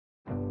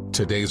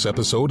Today's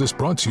episode is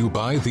brought to you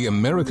by the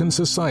American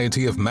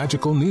Society of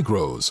Magical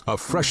Negroes, a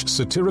fresh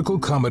satirical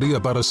comedy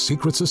about a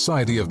secret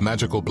society of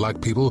magical black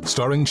people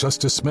starring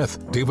Justice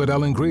Smith, David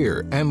Alan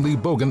Grier, Ann Lee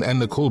Bogan, and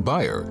Nicole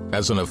Byer.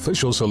 As an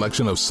official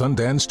selection of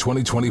Sundance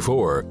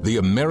 2024, the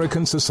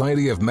American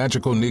Society of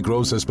Magical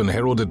Negroes has been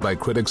heralded by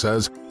critics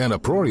as an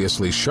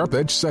uproariously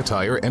sharp-edged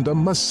satire and a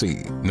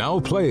must-see. Now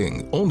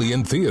playing only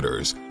in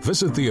theaters.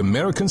 Visit the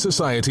American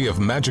Society of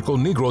Magical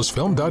Negroes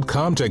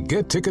Film.com to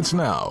get tickets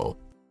now.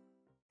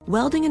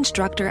 Welding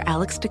instructor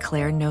Alex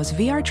DeClaire knows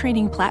VR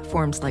training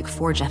platforms like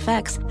Forge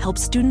FX help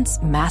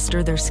students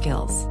master their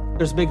skills.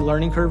 There's a big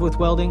learning curve with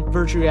welding.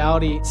 Virtual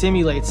reality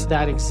simulates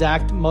that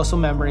exact muscle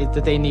memory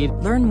that they need.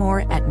 Learn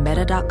more at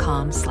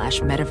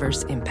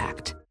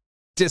meta.com/metaverseimpact.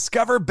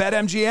 Discover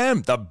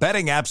BetMGM, the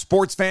betting app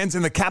sports fans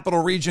in the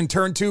capital region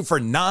turn to for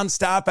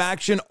nonstop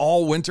action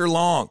all winter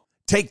long.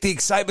 Take the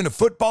excitement of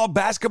football,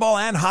 basketball,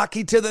 and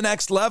hockey to the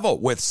next level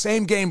with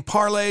same-game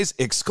parlays,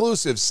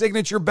 exclusive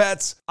signature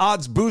bets,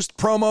 odds boost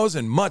promos,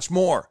 and much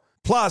more.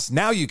 Plus,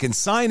 now you can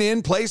sign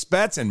in, place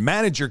bets, and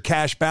manage your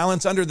cash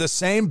balance under the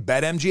same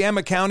BetMGM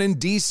account in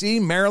D.C.,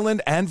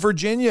 Maryland, and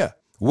Virginia.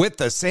 With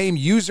the same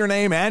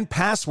username and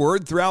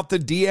password throughout the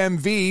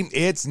DMV,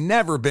 it's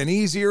never been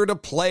easier to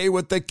play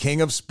with the king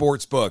of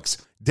sportsbooks.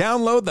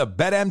 Download the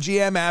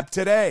BetMGM app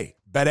today.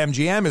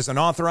 BetMGM is an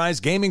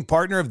authorized gaming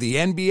partner of the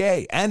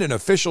NBA and an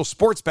official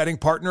sports betting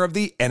partner of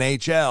the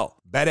NHL.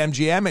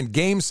 BetMGM and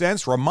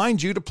GameSense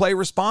remind you to play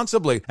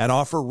responsibly and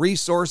offer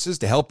resources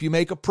to help you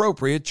make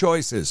appropriate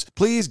choices.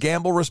 Please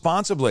gamble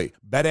responsibly.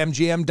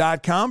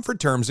 BetMGM.com for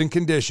terms and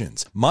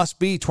conditions. Must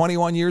be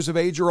 21 years of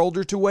age or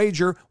older to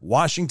wager.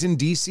 Washington,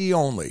 D.C.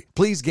 only.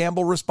 Please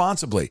gamble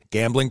responsibly.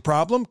 Gambling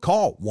problem?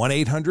 Call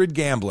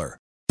 1-800-GAMBLER.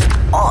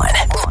 On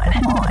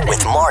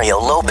with Mario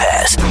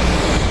Lopez.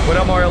 What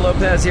up, Mario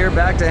Lopez here,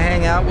 back to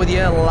hang out with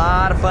you. A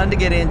lot of fun to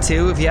get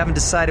into. If you haven't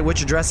decided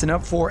what you're dressing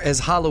up for as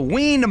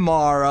Halloween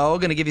tomorrow,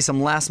 going to give you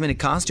some last-minute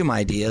costume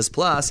ideas.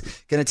 Plus,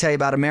 going to tell you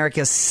about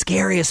America's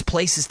scariest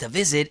places to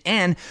visit.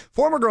 And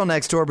former girl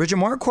next door, Bridget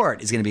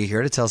Marquardt, is going to be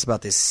here to tell us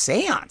about this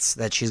seance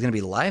that she's going to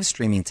be live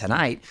streaming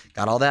tonight.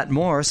 Got all that and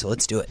more, so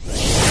let's do it.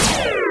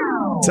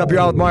 What's up,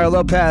 y'all? With Mario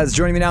Lopez.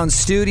 Joining me now in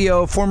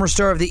studio, former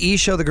star of the E!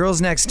 Show, The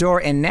Girls Next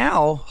Door, and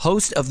now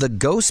host of the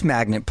Ghost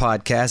Magnet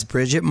podcast,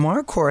 Bridget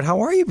Marquardt.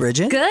 How are you,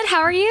 Bridget? Good. How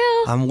are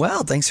you? I'm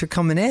well. Thanks for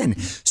coming in.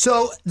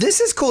 So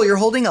this is cool. You're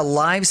holding a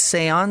live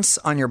seance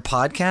on your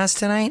podcast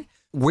tonight.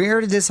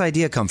 Where did this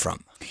idea come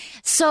from?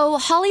 So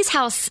Holly's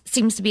house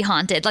seems to be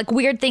haunted. Like,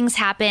 weird things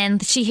happen.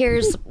 She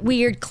hears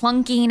weird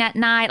clunking at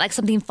night, like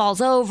something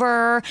falls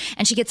over,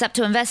 and she gets up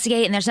to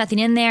investigate, and there's nothing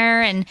in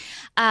there. And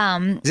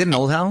is it an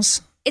old house?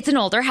 It's an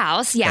older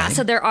house, yeah. Okay.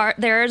 So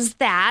there's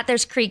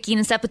creaking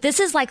and stuff, but this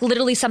is like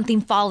literally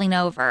something falling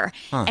over,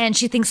 and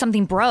she thinks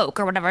something broke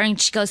or whatever, and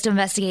she goes to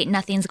investigate,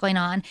 nothing's going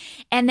on,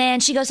 and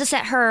then she goes to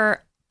set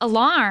her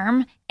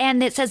alarm,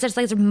 and it says there's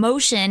like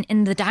motion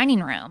in the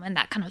dining room and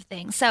that kind of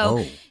thing.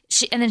 So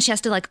she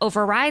has to like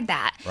override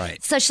that.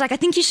 Right. So she's like, I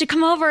think you should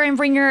come over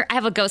and I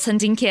have a ghost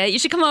hunting kit. You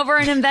should come over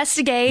and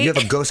investigate. You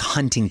have a ghost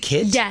hunting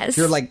kit? Yes.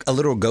 You're like a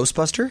little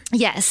Ghostbuster?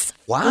 Yes.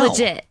 Wow.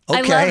 Legit. Okay.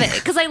 I love it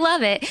because I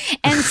love it.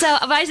 And so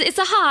it's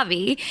a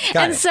hobby.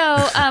 I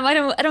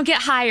don't get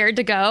hired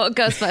to go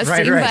ghostbusting.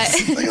 Right.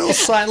 But Like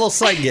a little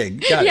side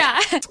gig. Got yeah.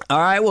 It. All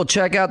right, we'll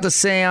check out the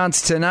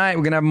seance tonight.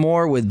 We're going to have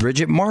more with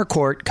Bridget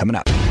Marquardt coming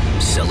up.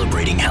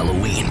 Celebrating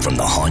Halloween from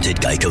the Haunted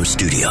Geico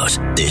Studios.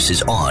 This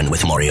is On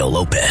with Mario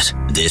Lopez.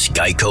 This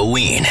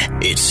Geico-ween.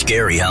 It's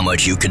scary how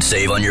much you could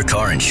save on your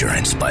car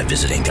insurance by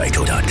visiting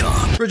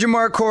Geico.com. Bridget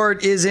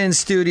Marquardt is in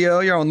studio.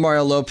 You're on with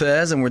Mario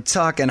Lopez, and we're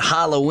talking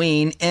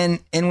Halloween.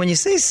 And when you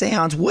say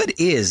seance, what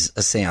is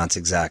a seance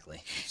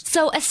exactly?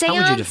 So a seance,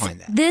 how would you define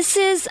that? This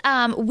is,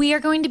 we are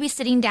going to be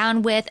sitting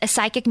down with a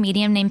psychic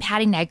medium named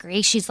Patty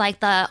Negri. She's like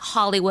the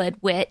Hollywood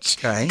witch,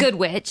 good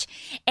witch.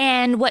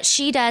 And what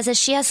she does is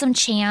she has some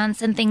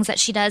chants and things that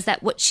she does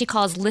that what she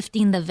calls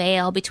lifting the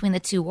veil between the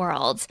two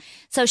worlds.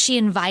 So she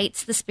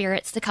invites the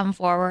spirits to come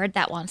forward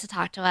that want to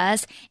talk to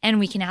us, and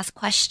we can ask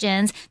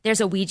questions.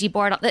 There's a Ouija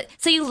board.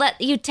 So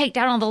you take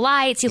down all the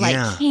lights, you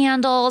light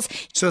candles.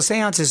 So a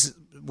seance is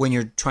when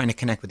you're trying to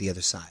connect with the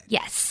other side.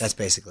 Yes. That's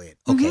basically it.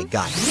 Okay,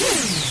 got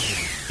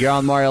it. You're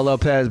on Mario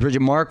Lopez.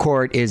 Bridget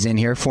Marquardt is in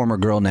here, former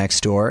girl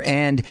next door.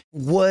 And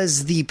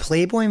was the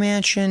Playboy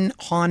Mansion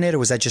haunted, or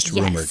was that just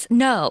rumored?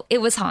 No, it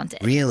was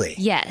haunted. Really?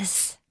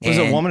 Yes. It was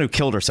a woman who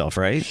killed herself,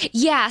 right?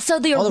 Yeah, so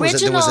the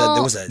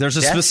original... There's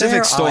a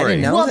specific story. I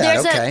didn't know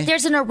that.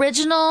 There's an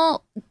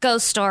original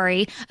ghost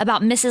story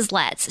about Mrs.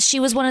 Letts. She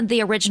was one of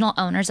the original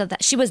owners of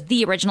that. She was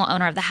the original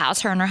owner of the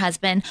house, her and her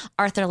husband,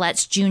 Arthur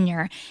Letts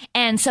Jr.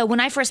 And so when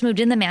I first moved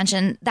in the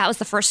mansion, that was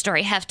the first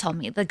story Hef told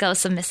me, the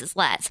ghost of Mrs.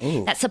 Letts.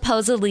 Ooh. That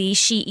supposedly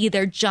she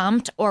either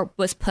jumped or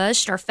was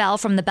pushed or fell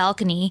from the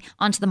balcony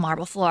onto the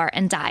marble floor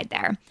and died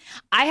there.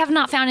 I have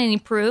not found any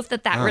proof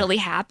that really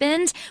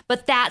happened,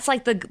 but that's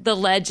like the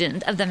legend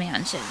of the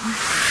mansion.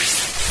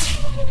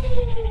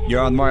 You're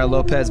on Mario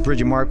Lopez.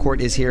 Bridget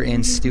Marquardt is here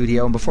in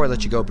studio. And before I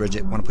let you go,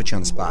 Bridget, I want to put you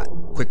on the spot.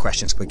 Quick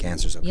questions, quick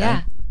answers, okay?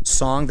 Yeah.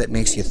 song that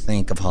makes you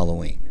think of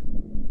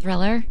Halloween.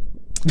 Thriller.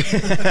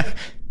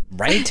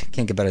 Right?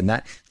 Can't get better than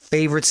that.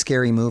 Favorite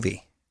scary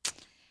movie?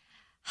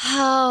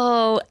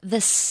 Oh,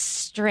 The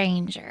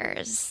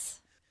Strangers.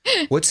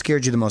 What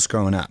scared you the most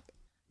growing up?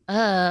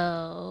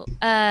 Oh,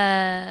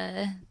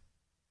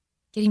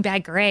 getting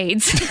bad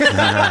grades. So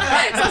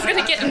I was going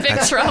to get in big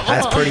trouble.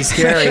 That's pretty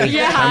scary.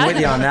 Yeah. I'm with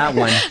you on that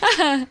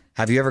one.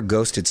 Have you ever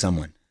ghosted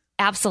someone?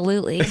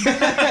 Absolutely.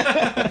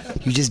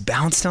 You just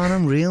bounced on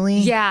them? Really?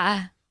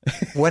 Yeah.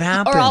 What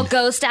happened? Or I'll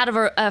ghost out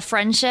of a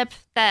friendship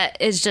that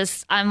is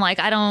just, I'm like,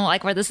 I don't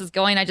like where this is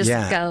going. I just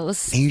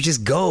ghost. And you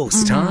just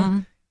ghost, huh?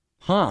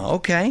 Huh,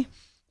 okay.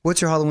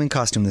 What's your Halloween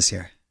costume this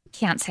year?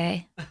 Can't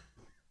say.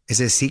 Is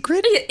it a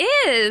secret?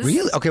 It is.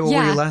 Really? Okay, what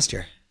were you last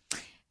year?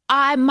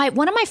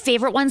 One of my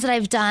favorite ones that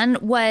I've done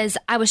was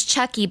I was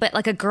Chucky, but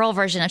like a girl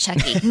version of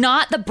Chucky,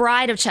 not the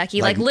bride of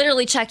Chucky, like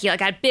literally Chucky,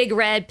 like I had big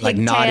red pigtails. Like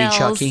naughty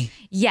Chucky?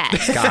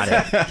 Yes. Got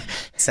it.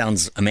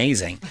 Sounds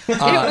amazing. It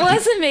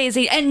was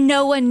amazing, and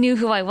no one knew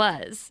who I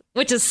was,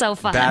 which is so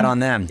fun. Bad on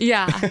them.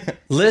 Yeah.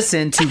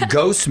 Listen to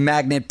Ghost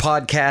Magnet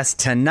Podcast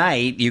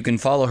tonight. You can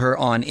follow her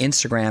on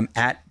Instagram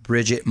at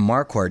Bridget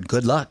Marquardt.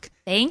 Good luck.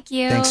 Thank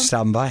you. Thanks for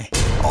stopping by.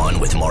 On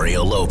with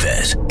Mario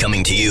Lopez,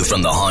 coming to you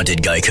from the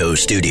Haunted Geico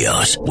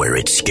Studios, where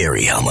it's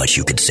scary how much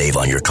you could save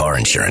on your car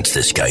insurance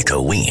this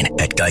Geico-ween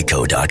at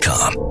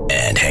geico.com.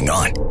 And hang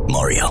on,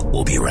 Mario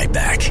will be right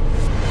back.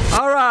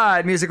 All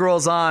right, music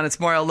rolls on. It's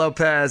Mario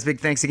Lopez. Big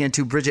thanks again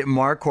to Bridget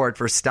Marquardt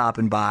for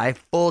stopping by.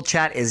 Full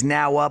chat is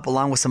now up,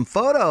 along with some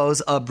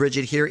photos of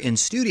Bridget here in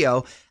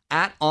studio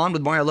at On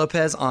with Mario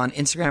Lopez on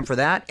Instagram for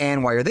that.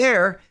 And while you're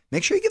there,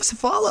 make sure you give us a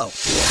follow.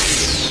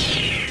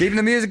 Keeping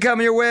the music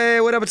coming your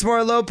way. What up, it's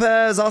Mario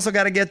Lopez. Also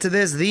got to get to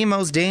this. The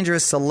most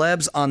dangerous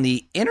celebs on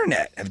the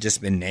internet have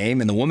just been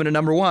named, and the woman at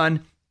number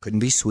one couldn't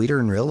be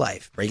sweeter in real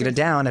life. Breaking it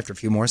down after a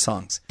few more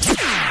songs.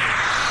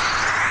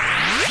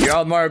 You're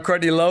all Mario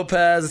Courtney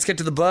Lopez. Let's get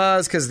to the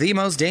buzz, because the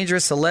most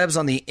dangerous celebs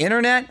on the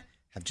internet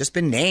have just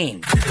been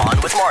named.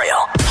 On with Mario,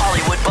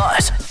 Hollywood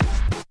Buzz.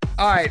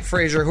 All right,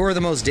 Fraser, who are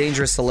the most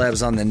dangerous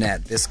celebs on the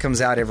net? This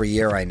comes out every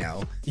year, I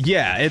know.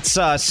 Yeah, it's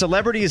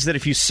celebrities that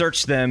if you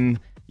search them,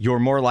 you're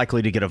more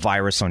likely to get a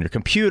virus on your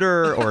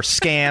computer or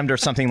scammed or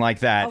something like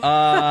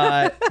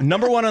that.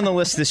 Number one on the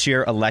list this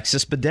year,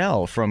 Alexis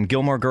Bledel from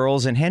Gilmore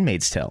Girls and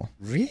Handmaid's Tale.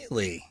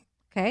 Really?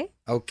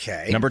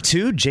 Okay. Number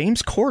two,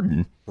 James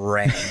Corden.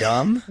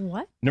 Random.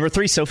 What? Number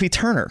three, Sophie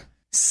Turner.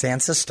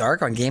 Sansa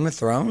Stark on Game of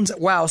Thrones?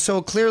 Wow,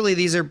 so clearly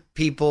these are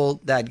people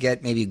that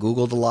get maybe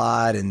Googled a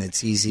lot and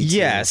it's easy to...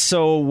 Yeah,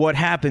 so what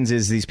happens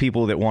is these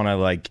people that want to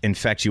like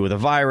infect you with a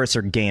virus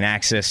or gain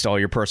access to all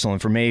your personal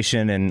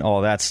information and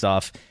all that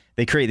stuff,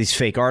 they create these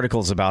fake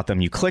articles about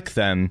them. You click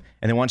them,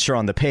 and then once you're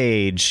on the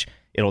page,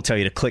 it'll tell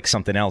you to click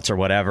something else or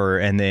whatever,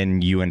 and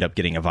then you end up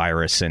getting a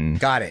virus. And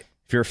got it.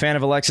 If you're a fan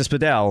of Alexis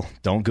Bledel,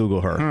 don't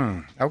Google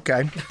her.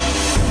 Okay.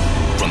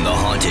 From the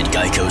Haunted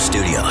Geico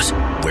Studios,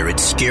 where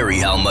it's scary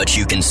how much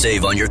you can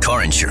save on your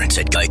car insurance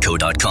at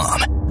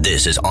geico.com.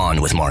 This is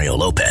On with Mario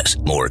Lopez.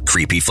 More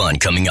creepy fun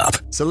coming up.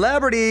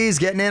 Celebrities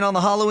getting in on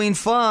the Halloween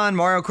fun.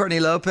 Mario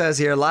Courtney Lopez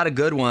here. A lot of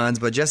good ones,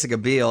 but Jessica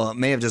Biel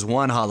may have just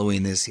won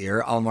Halloween this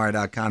year.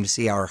 Allmario.com to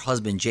see how her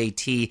husband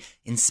JT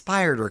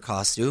inspired her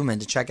costume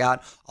and to check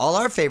out all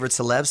our favorite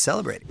celebs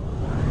celebrating.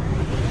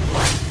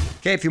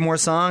 Okay, a few more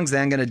songs,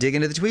 then going to dig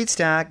into the tweet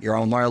stack. You're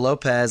on Mario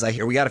Lopez. I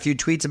hear we got a few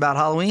tweets about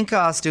Halloween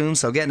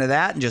costumes, so get into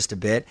that in just a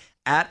bit.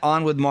 At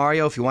On With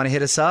Mario, if you want to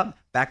hit us up.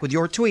 Back with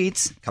your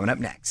tweets, coming up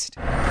next.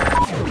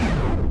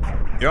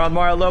 You're on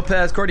Mario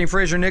Lopez. Courtney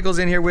Fraser Nichols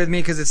in here with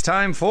me because it's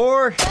time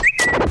for...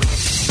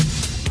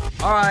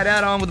 All right,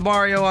 at On With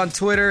Mario on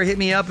Twitter. Hit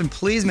me up, and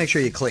please make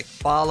sure you click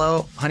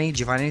follow. Honey, did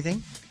you find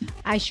anything?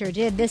 I sure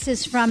did. This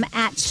is from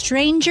at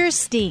Stranger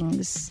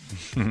Stings.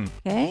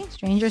 Okay,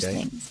 Stranger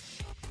Stings.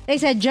 They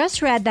said,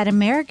 just read that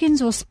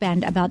Americans will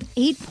spend about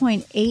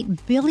 $8.8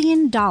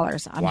 billion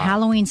on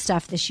Halloween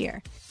stuff this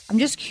year. I'm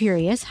just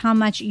curious how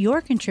much you're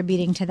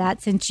contributing to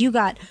that since you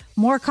got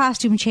more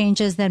costume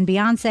changes than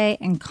Beyonce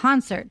in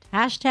concert.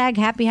 Hashtag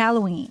Happy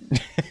Halloween.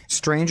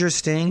 Stranger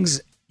Stings,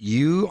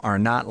 you are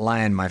not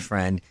lying, my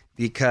friend,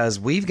 because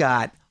we've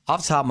got,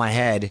 off the top of my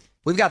head,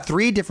 we've got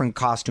 3 different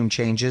costume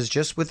changes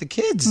just with the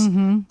kids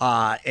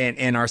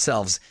and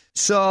ourselves.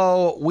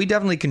 So we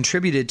definitely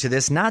contributed to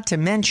this, not to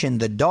mention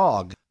the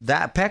dog.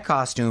 That pet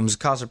costumes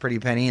cost a pretty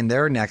penny and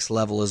they're next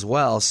level as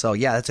well. So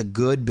yeah, that's a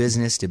good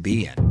business to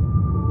be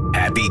in.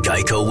 Happy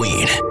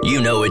Geico-ween.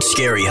 You know it's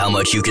scary how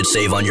much you could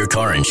save on your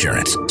car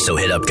insurance. So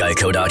hit up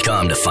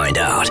geico.com to find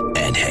out.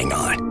 And hang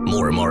on,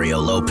 more Mario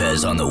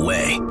Lopez on the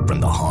way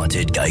from the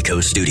Haunted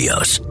Geico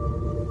Studios.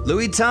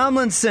 Louis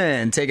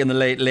Tomlinson taking the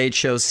Late Late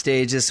Show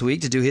stage this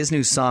week to do his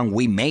new song,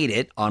 We Made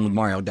It, on with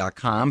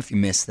Mario.com if you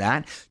missed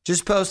that.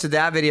 Just posted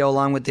that video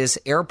along with this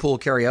Airpool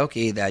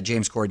karaoke that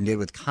James Corden did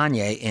with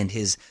Kanye and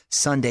his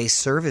Sunday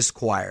service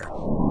choir.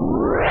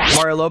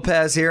 Mario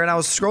Lopez here, and I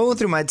was scrolling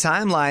through my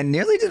timeline,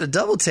 nearly did a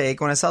double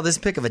take when I saw this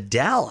pic of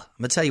Adele.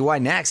 I'm going to tell you why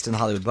next in the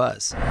Hollywood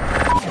Buzz.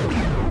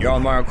 You're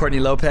on Mario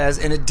Courtney Lopez,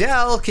 and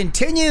Adele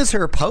continues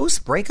her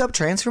post-breakup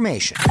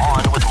transformation.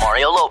 On with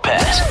Mario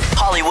Lopez,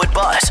 Hollywood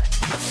Buzz.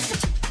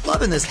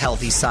 Loving this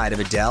healthy side of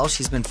Adele.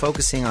 She's been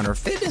focusing on her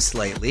fitness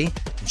lately,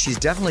 and she's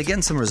definitely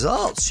getting some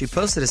results. She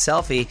posted a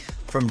selfie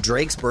from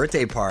Drake's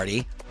birthday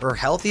party, her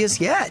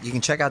healthiest yet. You can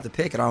check out the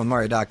pic at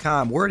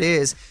onwithmario.com. Word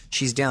is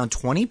she's down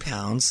 20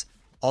 pounds,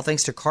 all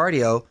thanks to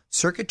cardio,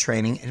 circuit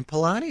training, and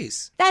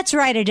Pilates. That's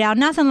right, Adele.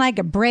 Nothing like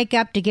a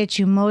breakup to get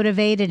you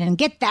motivated and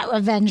get that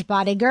revenge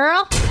body,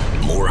 girl.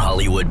 More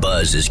Hollywood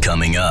Buzz is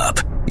coming up.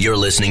 You're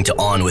listening to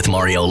On with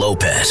Mario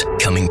Lopez,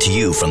 coming to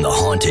you from the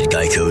haunted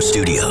Geico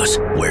Studios,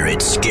 where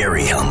it's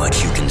scary how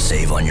much you can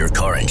save on your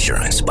car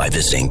insurance by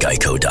visiting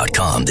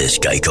geico.com this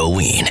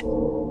Geico-ween.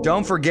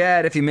 Don't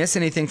forget, if you miss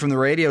anything from the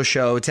radio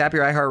show, tap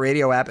your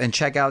iHeartRadio app and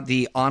check out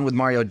the On with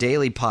Mario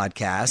Daily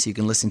podcast. You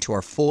can listen to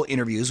our full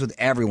interviews with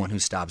everyone who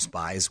stops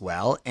by as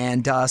well.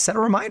 And set a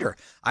reminder,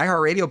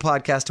 iHeartRadio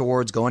Podcast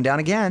Awards going down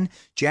again,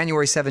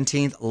 January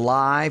 17th,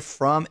 live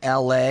from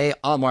LA,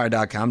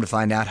 onwire.com to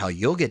find out how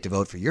you'll get to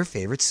vote for your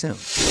favorite soon.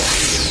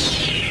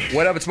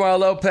 What up, it's Mario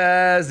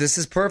Lopez. This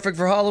is perfect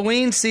for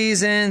Halloween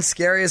season.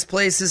 Scariest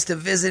places to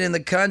visit in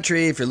the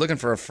country. If you're looking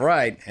for a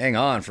fright, hang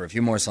on for a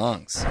few more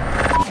songs.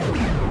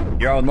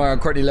 You're on with Mario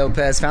Courtney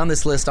Lopez. Found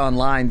this list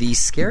online. The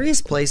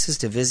scariest places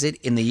to visit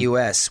in the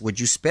U.S. Would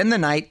you spend the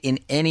night in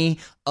any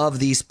of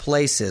these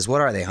places?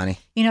 What are they, honey?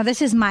 You know,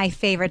 this is my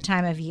favorite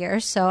time of year.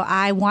 So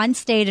I once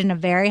stayed in a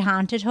very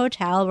haunted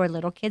hotel where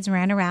little kids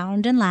ran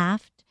around and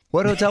laughed.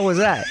 What hotel was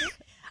that?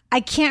 I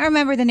can't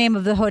remember the name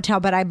of the hotel,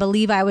 but I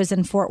believe I was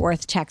in Fort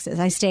Worth, Texas.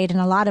 I stayed in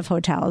a lot of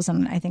hotels,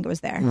 and I think it was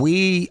there.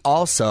 We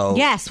also...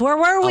 Yes, where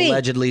were we?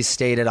 Allegedly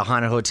stayed at a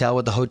haunted hotel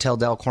with the Hotel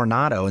Del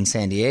Coronado in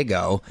San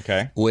Diego.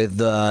 Okay. With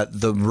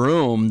the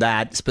room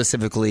that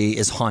specifically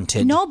is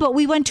haunted. No, but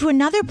we went to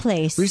another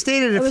place. We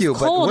stayed at a few,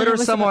 but what are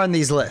some on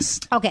these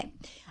lists? Okay.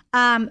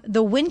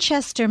 The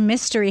Winchester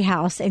Mystery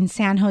House in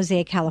San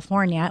Jose,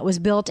 California. It was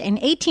built in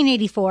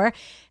 1884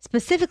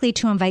 specifically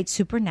to invite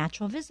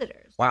supernatural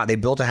visitors. Wow, they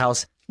built a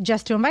house...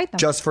 Just to invite them.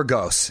 Just for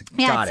ghosts.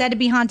 Yeah, Got it's said to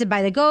be haunted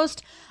by the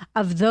ghost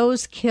of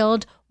those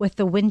killed with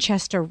the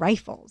Winchester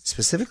rifles.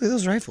 Specifically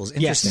those rifles.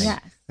 Interesting.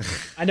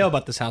 Yes. I know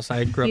about this house.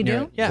 I grew up You near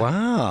do? it. Yeah.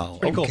 Wow.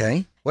 Pretty cool.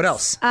 Okay. What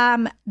else?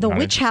 The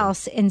Witch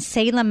House in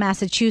Salem,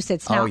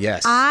 Massachusetts. Now, Oh,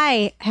 yes.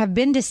 I have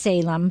been to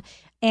Salem,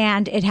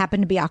 and it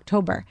happened to be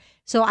October.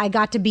 So I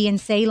got to be in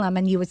Salem,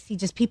 and you would see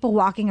just people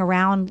walking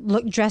around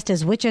dressed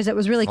as witches. It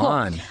was really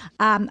Fun.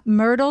 cool.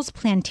 Myrtle's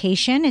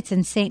Plantation. It's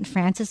in St.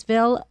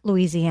 Francisville,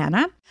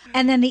 Louisiana.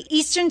 And then the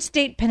Eastern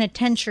State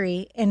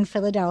Penitentiary in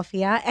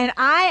Philadelphia. And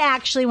I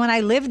actually, when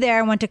I lived there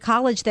and went to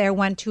college there,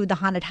 went to the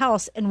haunted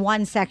house in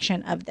one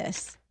section of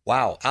this.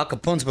 Wow. Al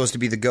Capone's supposed to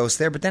be the ghost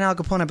there, but then Al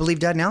Capone, I believe,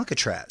 died in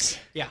Alcatraz.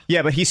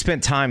 Yeah, but he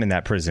spent time in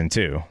that prison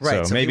too.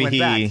 Right, so he maybe went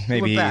back. He went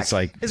maybe back. he's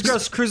like His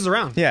ghost cruises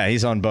around. yeah,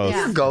 he's on both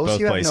Yeah. Ghost, both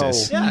you have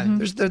places. no...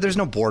 Yeah. There's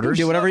no borders.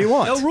 Do whatever you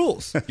want. No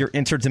rules. You're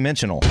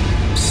interdimensional.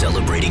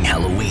 Celebrating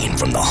Halloween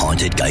from the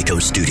haunted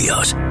Geico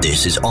Studios.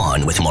 This is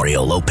On with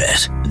Mario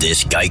Lopez.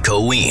 This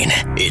Geico-ween.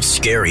 It's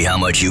scary how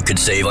much you could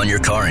save on your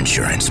car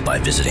insurance by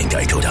visiting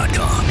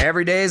geico.com.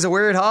 Every day is a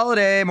weird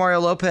holiday. Mario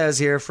Lopez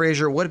here.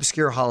 Fraser, what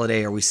obscure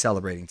holiday are we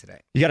celebrating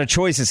today? You got a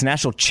choice. It's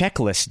National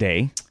Checklist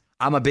Day.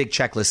 I'm a big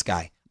checklist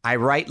guy. I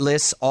write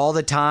lists all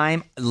the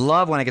time.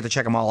 Love when I get to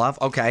check them all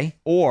off. Okay.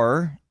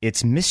 Or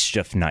it's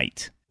Mischief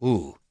Night.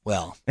 Ooh,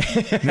 well,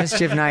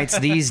 mischief nights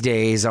these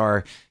days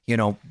are,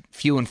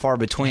 few and far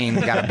between.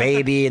 We got a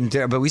baby,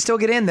 but we still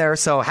get in there.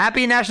 So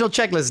happy National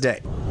Checklist Day.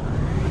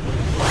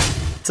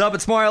 What's up?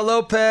 It's Mario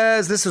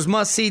Lopez. This was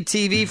must-see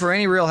TV for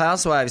any Real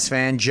Housewives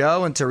fan.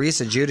 Joe and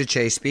Teresa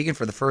Giudice speaking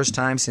for the first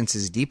time since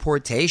his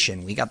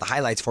deportation. We got the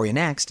highlights for you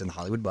next in the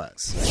Hollywood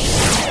Buzz.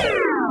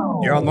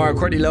 You're on Mario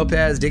Courtney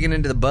Lopez digging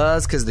into the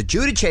buzz because the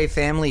Giudice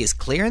family is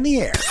clearing the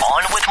air.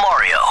 On with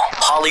Mario,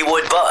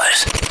 Hollywood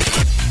Buzz.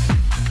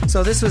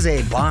 So this was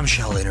a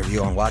bombshell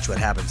interview on Watch What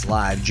Happens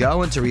Live.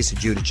 Joe and Teresa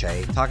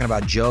Giudice talking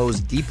about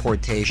Joe's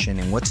deportation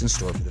and what's in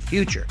store for the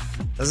future.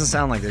 Doesn't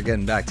sound like they're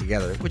getting back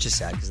together, which is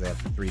sad because they have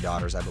 3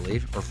 daughters, I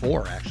believe. Or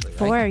 4, actually, right?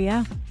 4,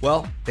 yeah.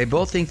 Well, they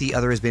both think the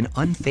other has been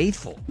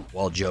unfaithful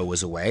while Joe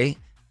was away.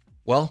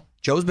 Well,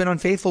 Joe's been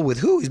unfaithful with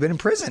who? He's been in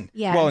prison.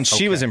 Yeah. Well, and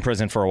she was in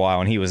prison for a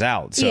while, and he was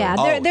out. So. Yeah,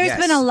 there's yes,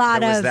 been a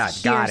lot there was of that.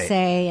 Got it.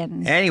 hearsay.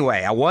 And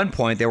Anyway, at one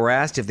point, they were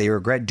asked if they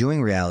regret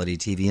doing reality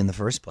TV in the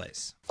first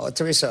place. Oh,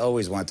 Teresa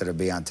always wanted to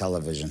be on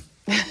television.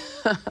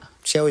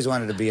 She always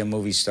wanted to be a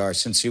movie star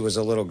since she was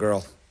a little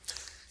girl.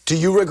 Do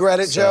you regret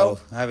it, Joe?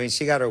 I mean,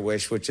 she got her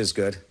wish, which is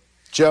good.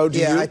 Joe, do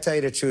you? Yeah, I tell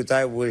you the truth,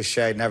 I wish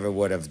I never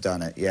would have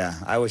done it. Yeah,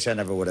 I wish I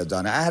never would have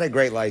done it. I had a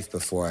great life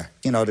before.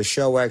 The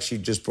show actually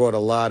just brought a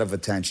lot of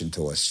attention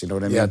to us. You know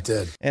what I mean? Yeah, it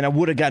did. And I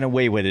would have gotten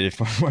away with it if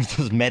we weren't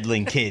those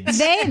meddling kids.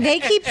 they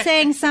keep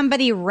saying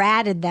somebody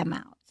ratted them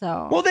out.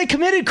 So Well, they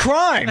committed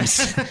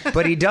crimes.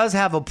 But he does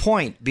have a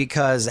point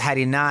because had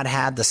he not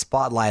had the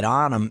spotlight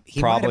on him,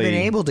 he might have Probably.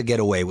 been able to get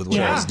away with what he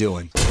was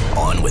doing.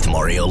 On with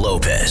Mario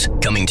Lopez,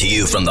 coming to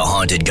you from the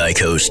Haunted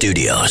Geico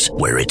Studios,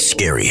 where it's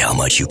scary how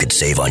much you could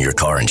save on your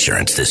car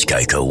insurance this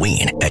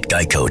Geico-ween at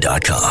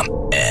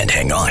geico.com. And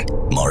hang on,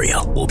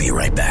 Mario will be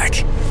right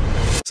back.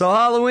 So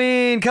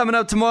Halloween coming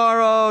up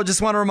tomorrow.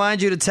 Just want to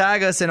remind you to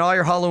tag us in all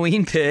your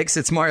Halloween pics.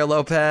 It's Mario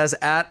Lopez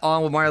at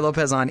On with Mario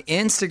Lopez on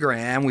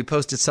Instagram. We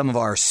posted some of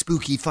our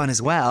spooky fun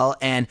as well.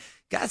 And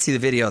got to see the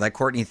video that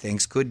Courtney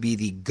thinks could be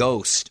the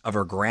ghost of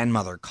her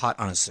grandmother caught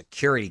on a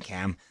security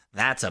cam.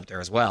 That's up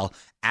there as well.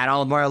 At On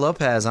with Mario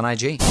Lopez on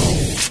IG.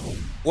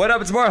 What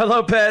up? It's Mario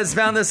Lopez.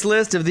 Found this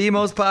list of the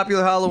most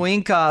popular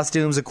Halloween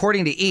costumes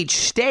according to each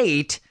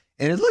state.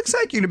 And it looks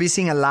like you're going to be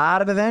seeing a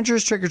lot of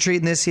adventurers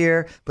trick-or-treating this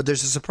year, but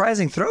there's a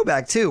surprising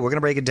throwback, too. We're going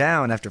to break it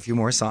down after a few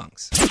more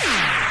songs.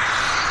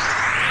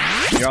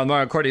 You're on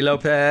Mario Courtney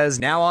Lopez,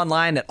 now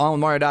online at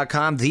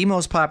onwithmario.com. The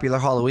most popular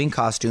Halloween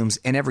costumes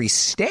in every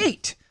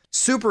state.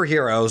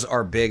 Superheroes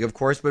are big, of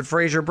course, but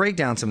Fraser, break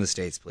down some of the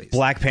states, please.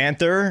 Black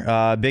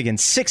Panther, big in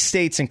 6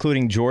 states,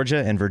 including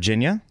Georgia and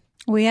Virginia.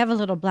 We have a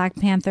little Black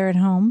Panther at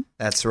home.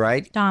 That's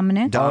right.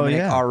 Dominic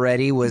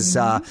already was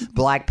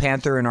Black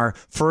Panther in our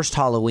first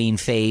Halloween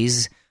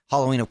phase.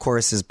 Halloween, of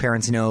course, as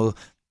parents know,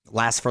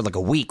 lasts for like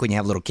a week when you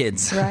have little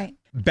kids. Right.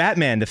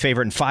 Batman, the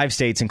favorite in 5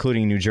 states,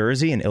 including New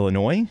Jersey and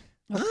Illinois.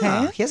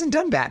 Okay. He hasn't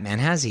done Batman,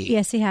 has he?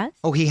 Yes, he has.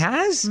 Oh, he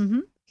has?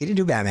 Mm-hmm. He didn't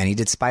do Batman. He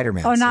did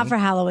Spider-Man. Oh, not for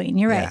Halloween.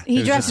 You're right. Yeah. He It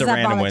was dresses just a up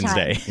random all the time.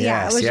 Wednesday.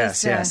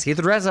 Yes. He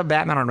dressed up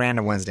Batman on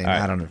Random Wednesday. All right.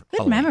 Not on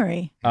Good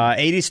memory.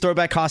 80s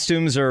throwback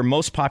costumes are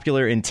most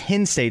popular in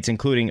 10 states,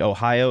 including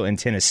Ohio and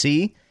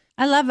Tennessee.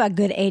 I love a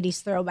good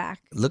 80s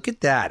throwback. Look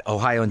at that.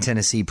 Ohio and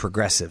Tennessee,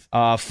 progressive.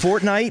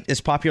 Fortnite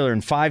is popular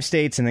in 5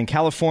 states, and then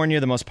California,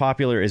 the most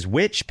popular is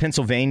Witch,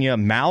 Pennsylvania,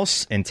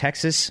 Mouse, and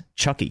Texas,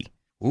 Chucky.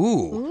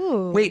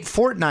 Ooh. Wait,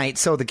 Fortnite.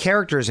 So the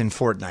characters in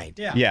Fortnite.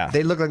 Yeah.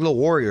 They look like little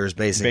warriors,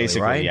 basically,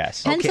 right?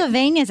 Yes.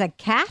 Pennsylvania's a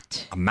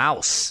cat? A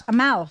mouse. A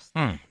mouse.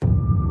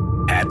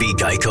 Happy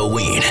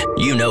Geico-ween.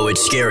 You know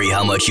it's scary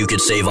how much you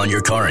could save on your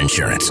car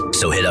insurance.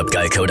 So hit up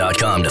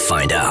geico.com to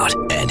find out.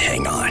 And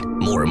hang on,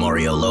 more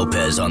Mario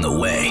Lopez on the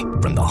way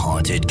from the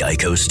Haunted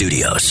Geico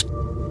Studios.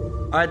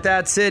 All right,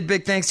 that's it.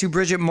 Big thanks to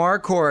Bridget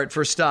Marquardt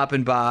for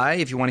stopping by.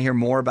 If you want to hear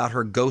more about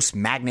her Ghost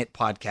Magnet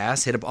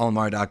podcast, hit up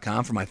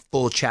allmar.com for my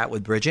full chat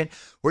with Bridget.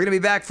 We're going to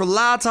be back for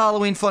lots of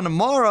Halloween fun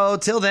tomorrow.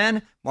 Till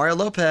then, Mario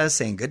Lopez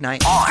saying good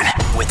night. On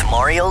with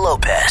Mario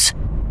Lopez.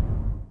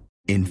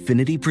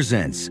 Infinity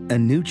presents a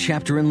new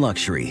chapter in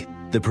luxury,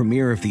 the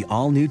premiere of the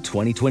all-new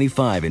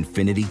 2025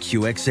 Infinity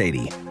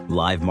QX80,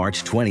 live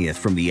March 20th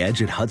from the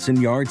Edge at Hudson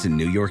Yards in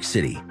New York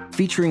City,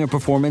 featuring a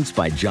performance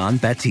by John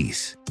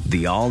Batiste.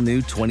 The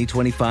all-new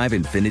 2025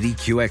 Infinity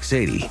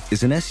QX80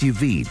 is an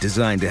SUV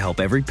designed to help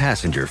every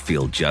passenger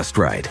feel just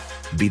right.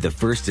 Be the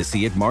first to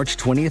see it March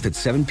 20th at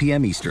 7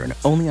 p.m. Eastern,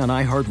 only on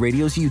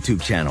iHeartRadio's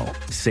YouTube channel.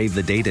 Save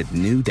the date at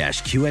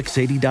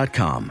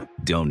new-QX80.com.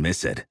 Don't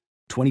miss it.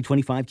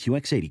 2025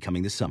 QX80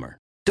 coming this summer.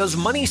 Does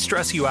money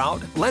stress you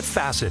out? Let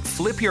Facet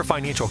flip your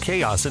financial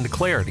chaos into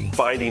clarity.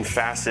 Finding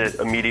Facet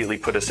immediately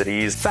put us at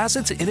ease.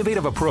 Facet's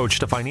innovative approach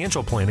to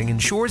financial planning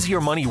ensures your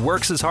money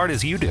works as hard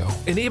as you do,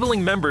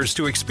 enabling members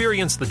to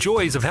experience the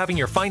joys of having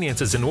your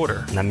finances in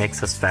order. And that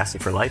makes us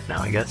Facet for life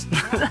now, I guess.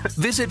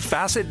 Visit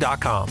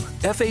Facet.com,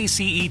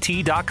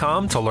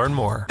 FACET.com to learn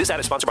more. This ad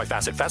is sponsored by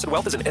Facet. Facet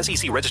Wealth is an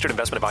SEC registered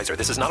investment advisor.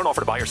 This is not an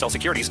offer to buy or sell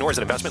securities, nor is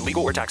it investment,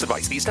 legal, or tax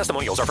advice. These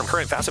testimonials are from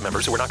current Facet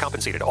members who are not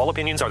compensated. All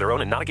opinions are their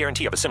own and not a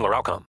guarantee of a similar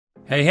outcome.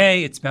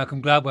 Hey, it's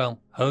Malcolm Gladwell,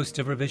 host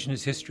of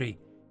Revisionist History.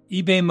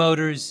 eBay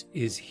Motors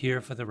is here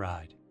for the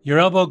ride. Your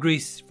elbow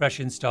grease, fresh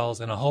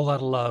installs, and a whole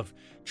lot of love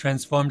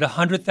transformed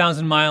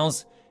 100,000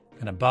 miles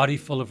and a body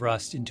full of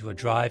rust into a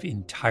drive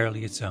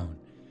entirely its own.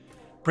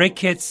 Brake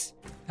kits,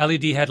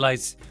 LED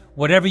headlights,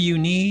 whatever you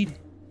need,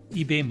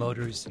 eBay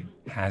Motors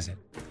has it.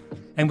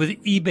 And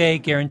with eBay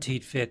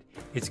Guaranteed Fit,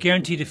 it's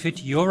guaranteed to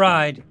fit your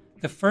ride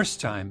the first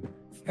time,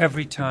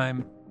 every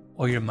time,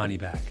 or your money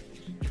back.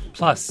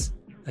 Plus,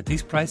 at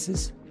these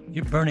prices,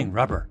 you're burning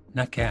rubber,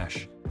 not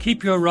cash.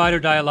 Keep your ride or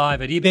die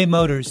alive at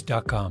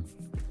ebaymotors.com.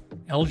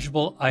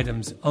 Eligible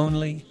items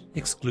only.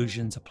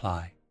 Exclusions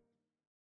apply.